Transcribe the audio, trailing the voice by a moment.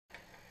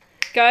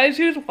Guys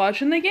who's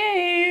watching the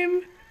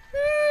game.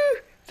 Woo!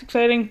 It's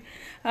exciting.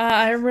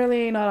 I'm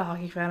really not a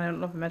hockey fan. I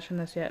don't know if I mentioned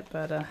this yet,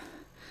 but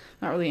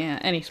not really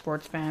any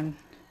sports fan.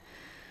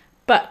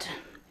 But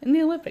in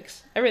the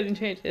Olympics, everything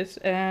changes,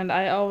 and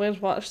I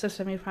always watch the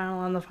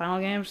semifinal and the final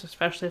games,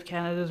 especially if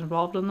Canada's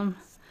involved in them.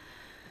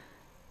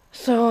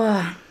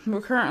 So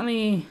we're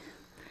currently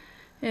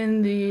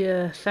in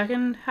the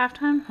second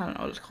halftime. I don't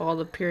know what it's called,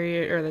 the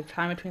period or the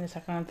time between the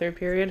second and third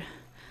period.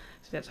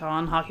 See, that's how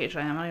on Hockey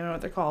I am. I don't even know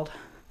what they're called.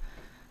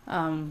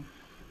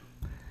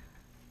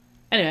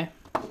 Anyway,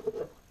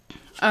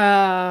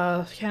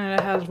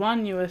 Canada has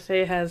one,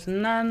 USA has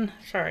none.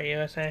 Sorry,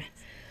 USA.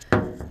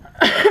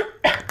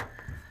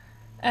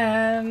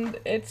 And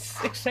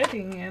it's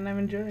exciting, and I'm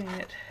enjoying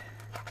it.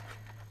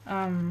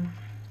 Don't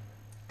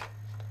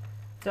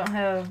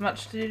have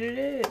much to do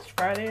today. It's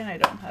Friday, and I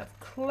don't have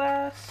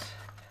class.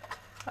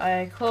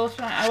 I was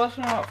going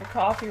out for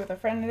coffee with a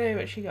friend today,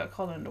 but she got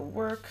called into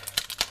work.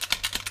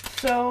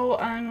 So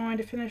I'm going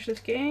to finish this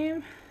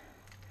game.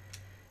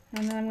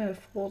 And then I'm going to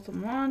fold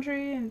some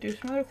laundry and do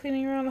some other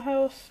cleaning around the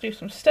house. Do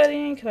some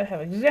studying because I have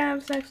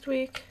exams next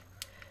week.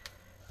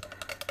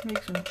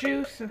 Make some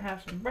juice and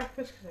have some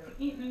breakfast because I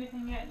haven't eaten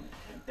anything yet.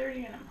 It's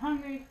 10:30 and I'm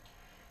hungry.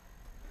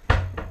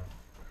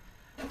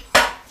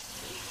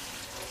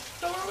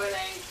 So we're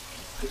winning.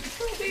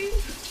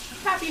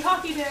 Happy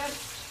hockey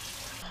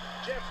dance.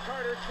 Jeff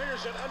Carter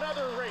clears it.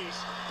 Another race.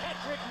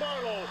 Patrick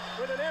Marleau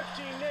with an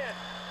empty net.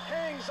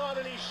 Hangs on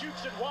and he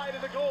shoots it wide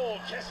of the goal.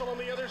 Kessel on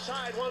the other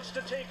side wants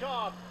to take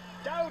off.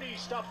 Doughty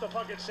stopped the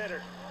puck at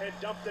center and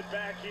dumped it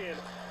back in.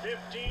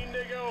 15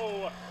 to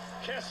go.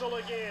 Kessel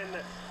again.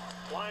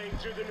 Flying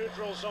through the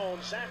neutral zone.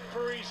 Zach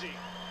Parise.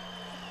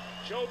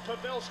 Joe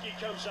Pavelski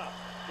comes up.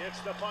 Gets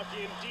the puck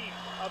in deep.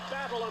 A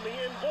battle on the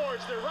end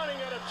boards. They're running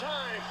out of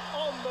time.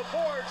 On the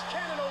boards.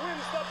 Canada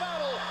wins the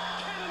battle.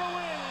 Canada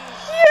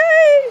wins.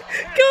 Yay!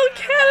 Go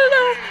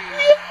Canada!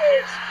 Yay!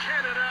 It's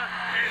Canada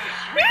and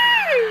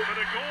Sweden for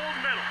the gold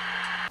medal.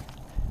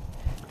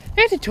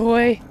 Here's a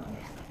toy.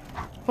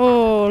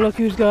 Oh, look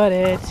who's got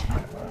it.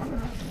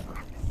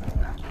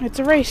 It's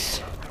a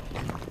race.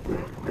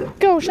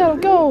 Go, Shuttle,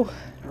 go!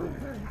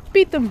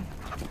 Beat them!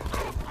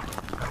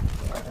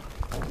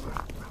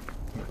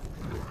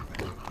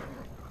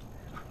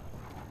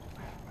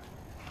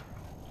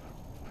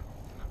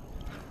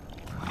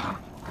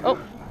 Oh,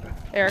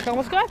 Eric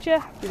almost got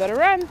you. You better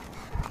run.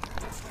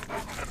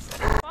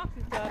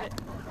 Foxy's got it.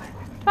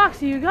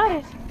 Foxy, you got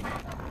it.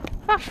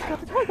 Foxy's got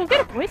the toy. Go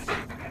get it, boys.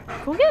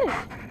 Go get it.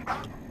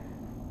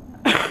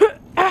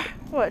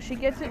 What, she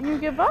gets it and you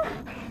give up?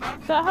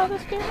 Is that how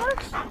this game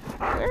works?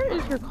 Where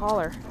is your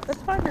collar?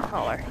 Let's find your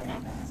collar.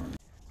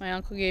 My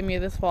uncle gave me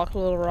this box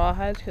of little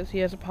rawhides because he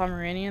has a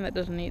Pomeranian that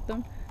doesn't eat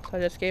them. So I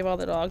just gave all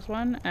the dogs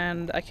one,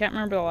 and I can't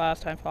remember the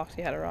last time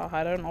Foxy had a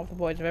rawhide. I don't know if the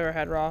boys have ever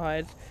had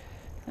rawhides.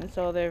 And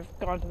so they've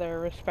gone to their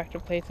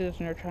respective places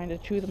and are trying to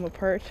chew them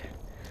apart.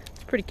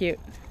 It's pretty cute.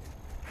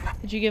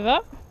 Did you give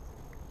up?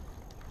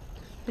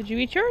 Did you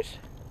eat yours?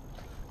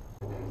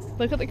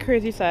 Look at the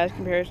crazy size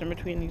comparison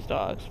between these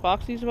dogs.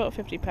 Foxy's about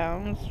 50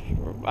 pounds.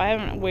 I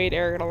haven't weighed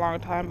Eric in a long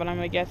time, but I'm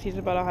going to guess he's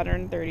about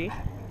 130.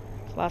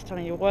 So last time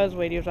he was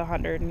weighed, he was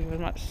 100, and he was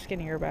much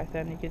skinnier back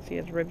then. You could see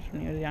his ribs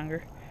when he was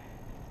younger.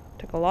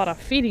 Took a lot of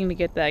feeding to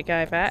get that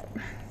guy fat.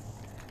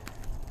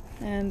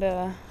 And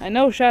I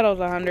know Shadow's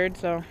 100,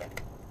 so...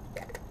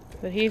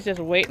 But he's just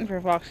waiting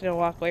for Foxy to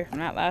walk away from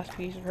that last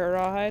piece of her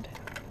rawhide.